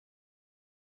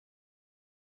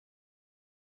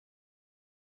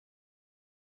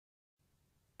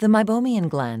The meibomian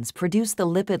glands produce the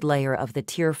lipid layer of the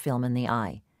tear film in the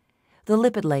eye. The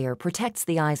lipid layer protects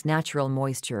the eye's natural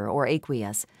moisture, or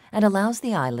aqueous, and allows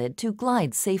the eyelid to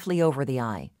glide safely over the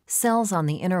eye. Cells on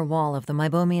the inner wall of the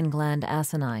meibomian gland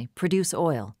acini produce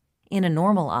oil. In a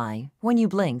normal eye, when you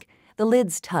blink, the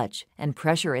lids touch and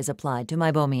pressure is applied to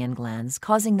meibomian glands,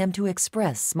 causing them to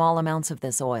express small amounts of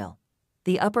this oil.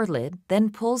 The upper lid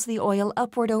then pulls the oil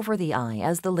upward over the eye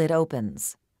as the lid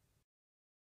opens.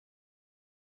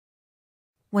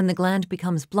 When the gland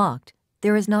becomes blocked,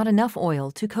 there is not enough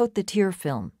oil to coat the tear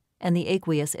film, and the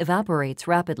aqueous evaporates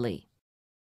rapidly.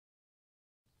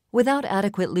 Without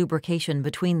adequate lubrication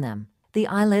between them, the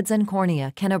eyelids and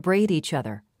cornea can abrade each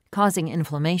other, causing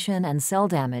inflammation and cell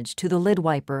damage to the lid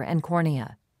wiper and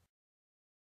cornea.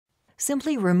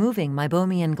 Simply removing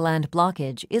meibomian gland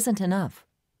blockage isn't enough.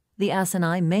 The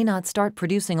acini may not start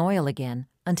producing oil again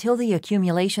until the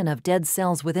accumulation of dead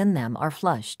cells within them are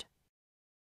flushed.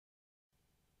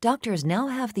 Doctors now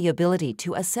have the ability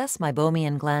to assess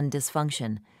meibomian gland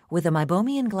dysfunction with a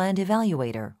Meibomian Gland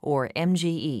Evaluator, or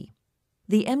MGE.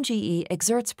 The MGE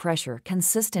exerts pressure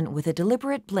consistent with a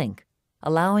deliberate blink,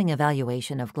 allowing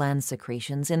evaluation of gland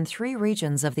secretions in 3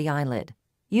 regions of the eyelid.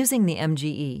 Using the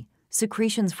MGE,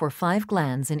 secretions for 5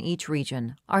 glands in each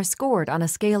region are scored on a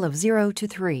scale of 0 to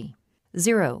 3.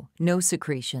 0, no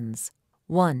secretions.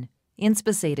 1,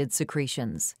 inspissated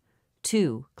secretions.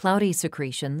 2, cloudy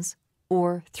secretions.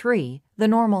 Or 3, the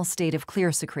normal state of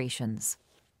clear secretions.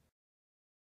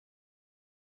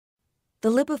 The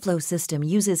Lipiflow system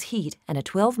uses heat and a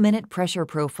 12-minute pressure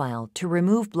profile to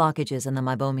remove blockages in the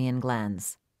meibomian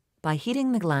glands. By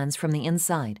heating the glands from the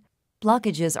inside,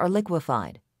 blockages are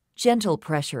liquefied. Gentle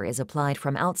pressure is applied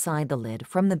from outside the lid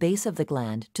from the base of the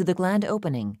gland to the gland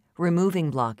opening,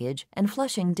 removing blockage and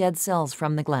flushing dead cells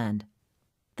from the gland.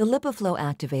 The Lipiflow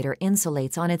activator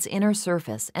insulates on its inner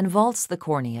surface and vaults the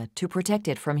cornea to protect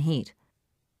it from heat.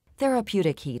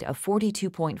 Therapeutic heat of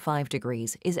 42.5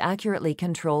 degrees is accurately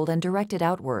controlled and directed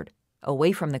outward,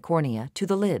 away from the cornea to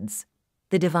the lids.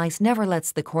 The device never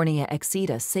lets the cornea exceed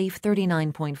a safe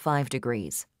 39.5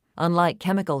 degrees, unlike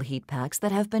chemical heat packs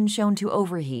that have been shown to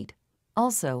overheat.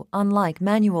 Also, unlike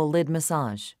manual lid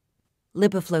massage.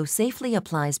 Lipiflow safely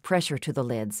applies pressure to the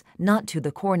lids, not to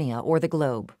the cornea or the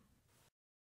globe.